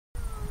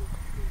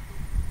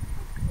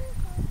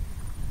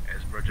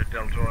Bridget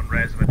Deltor and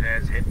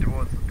Razzmatazz head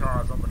towards the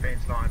tyres on the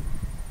fence line.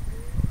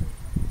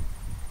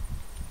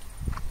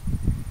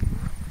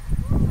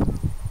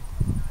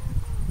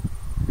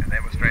 And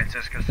that was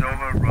Francisca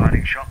Silva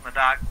riding shot in the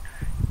dark,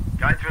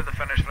 going through the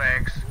finish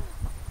flags.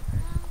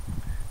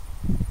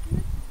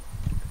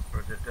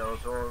 Bridget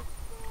Deltor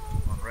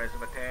on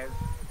Razzmatazz head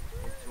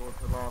towards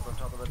the line on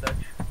top of the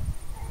ditch.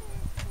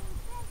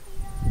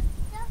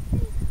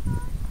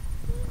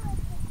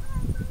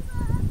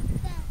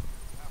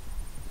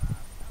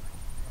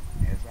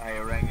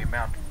 Arran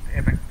Mount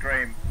Epic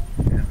Dream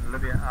and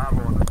Olivia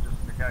Arborn are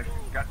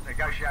just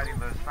negotiating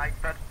the snake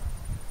pit.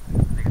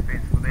 The next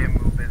fence for them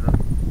will be the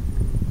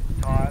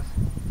tyres.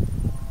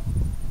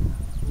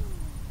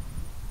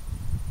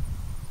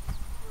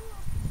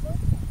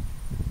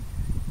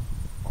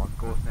 On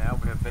course now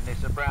we have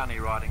Vanessa Brownie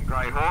riding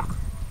Greyhawk.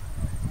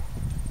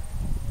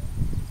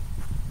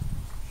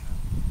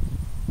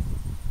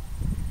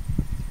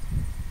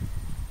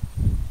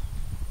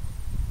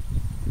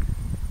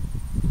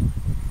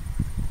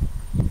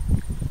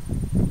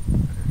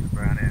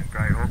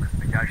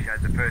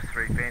 The first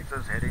three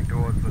fences, heading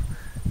towards the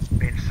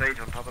bench seat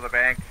on top of the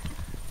bank.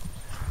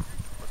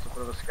 What's a bit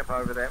of a skip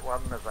over that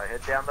one as they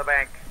head down the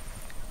bank.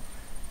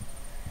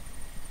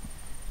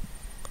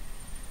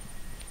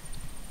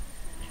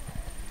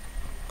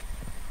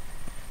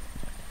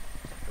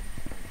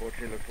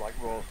 Unfortunately looks like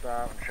Royal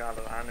Star and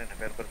Charlotte Arnott have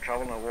had a bit of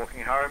trouble and are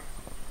walking home.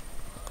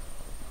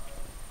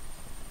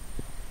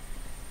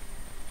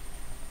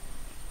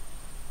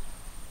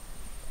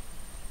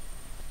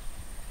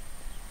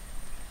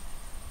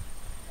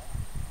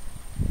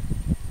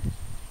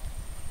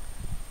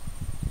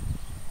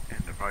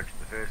 Approaching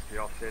the first of the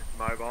offset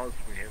mobiles,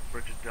 we have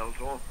Bridget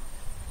Deltor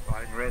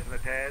riding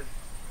Razzmatazz.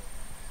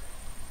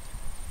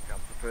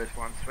 Jumps the first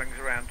one, swings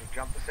around to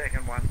jump the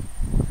second one.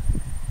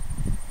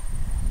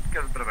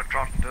 Gives a bit of a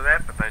trot to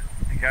that, but they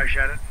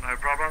negotiate it, no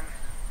problem.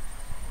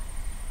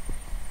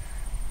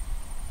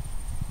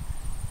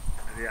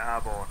 Olivia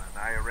Arborn and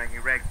Arran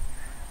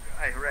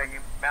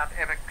Mount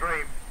Epic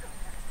Dream.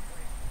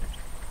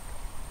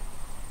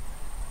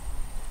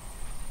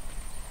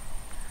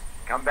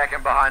 Come back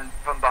in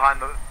from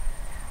behind the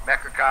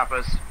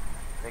Macrocarpus.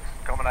 Next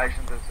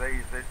combination to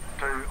these, the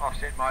two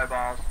offset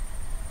mobiles.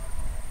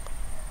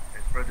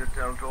 It's Bridget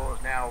Deltor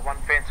is now one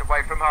fence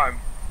away from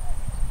home.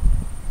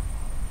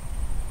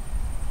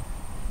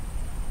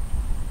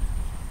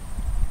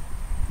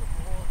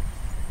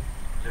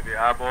 Olivia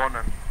Arborn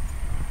and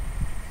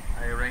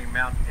Arran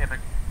Mount Epic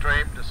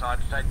Dream decide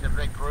to take the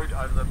direct route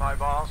over the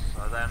mobiles,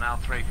 so they're now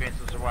three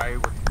fences away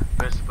with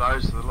first of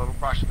those, the little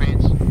brush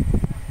fence.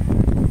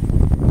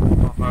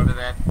 Hop over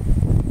that.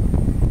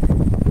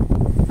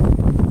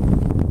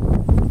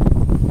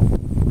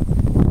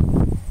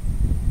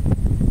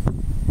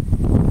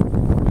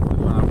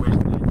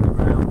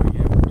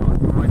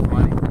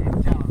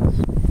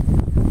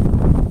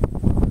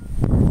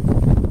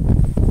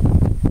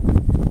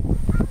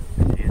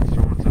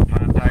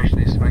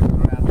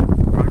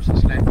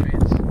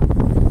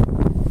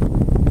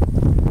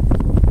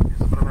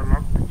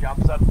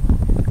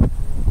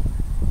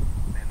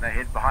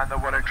 Behind the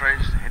water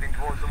trees, heading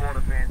towards the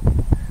water fence,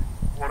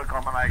 water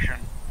combination.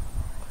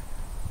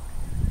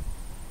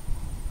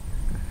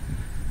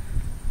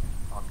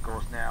 On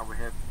course now we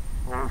have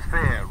All's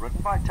Fair,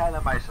 ridden by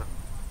Taylor Mason.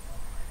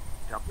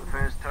 Jump the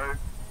first two,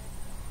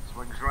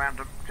 swings around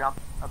to jump,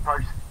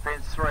 approach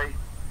fence three,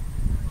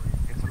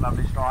 gets a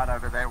lovely stride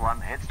over that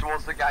one, heads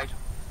towards the gate.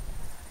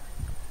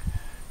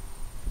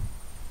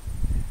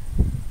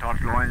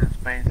 Todd Loyne has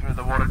been through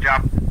the water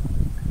jump.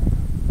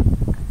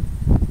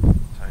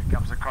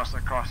 Comes across the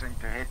crossing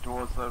to head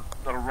towards the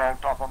little roll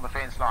top on the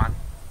fence line.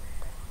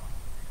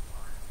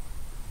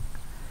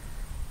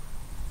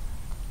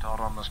 Todd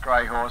on this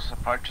grey horse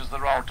approaches the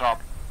roll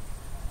top.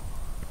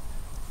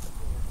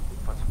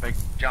 Puts a big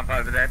jump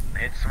over that and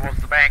heads towards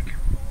the bank.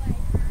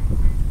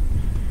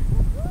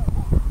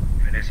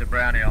 Vanessa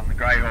Brownie on the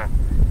Greyhawk,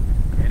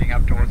 heading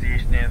up towards the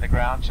eastern end of the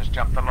ground. Just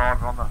jumped the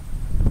log on the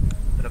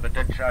bit of a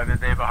ditch over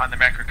there behind the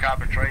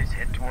Macrocarpus trees.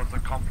 Head towards the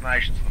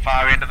confirmations at the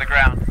far end of the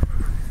ground.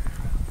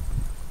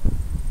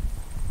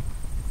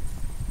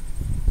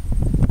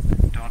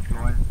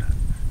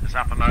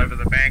 Up and over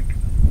the bank,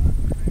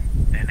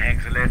 then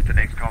hangs a left. The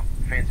next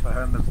fence for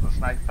him is the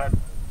snake pit.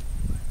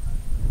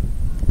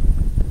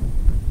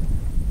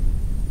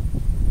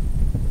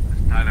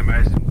 There's Taylor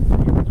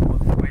Mason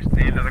towards the west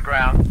end of the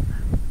ground.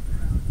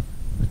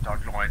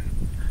 Todd Loyne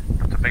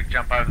puts a big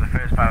jump over the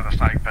first part of the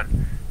snake pit,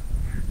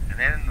 and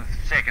then the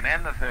second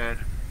and the third.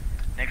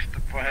 Next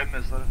for him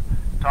is the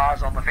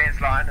tyres on the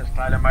fence line is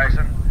Taylor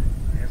Mason.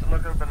 There's a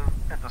look at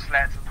the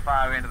slats at the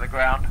far end of the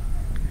ground.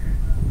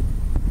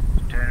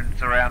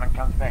 Turns around and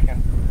comes back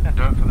and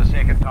do it for the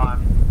second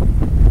time.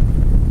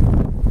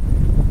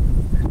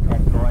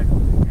 Todd Loyne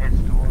heads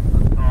towards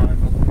the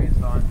tyres on the fence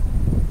line,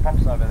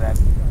 pops over that.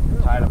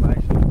 Taylor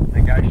Mason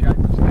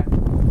negotiates the slat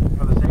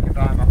for the second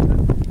time up the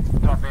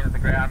top end of the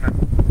ground and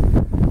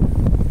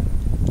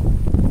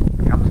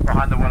comes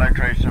behind the willow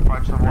trees to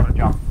approach the water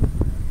jump.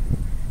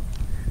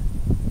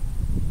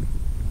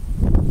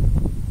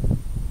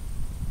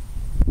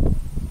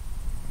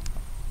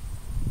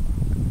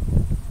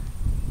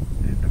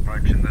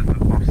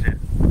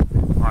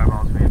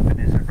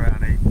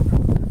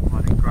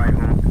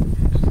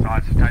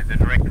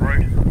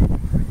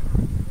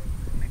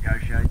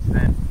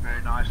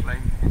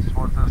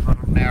 towards this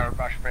little narrow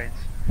brush fence.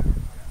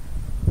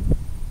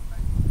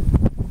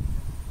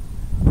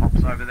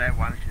 Pops over that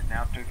one. She's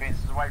now 2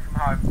 fences away from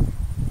home.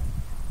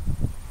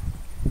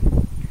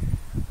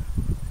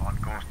 On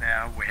course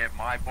now we have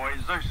My Boy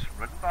Zeus,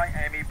 ridden by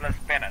Amy Bliss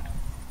Bennett.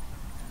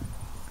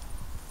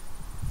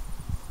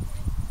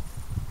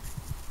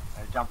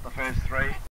 They jumped the first 3.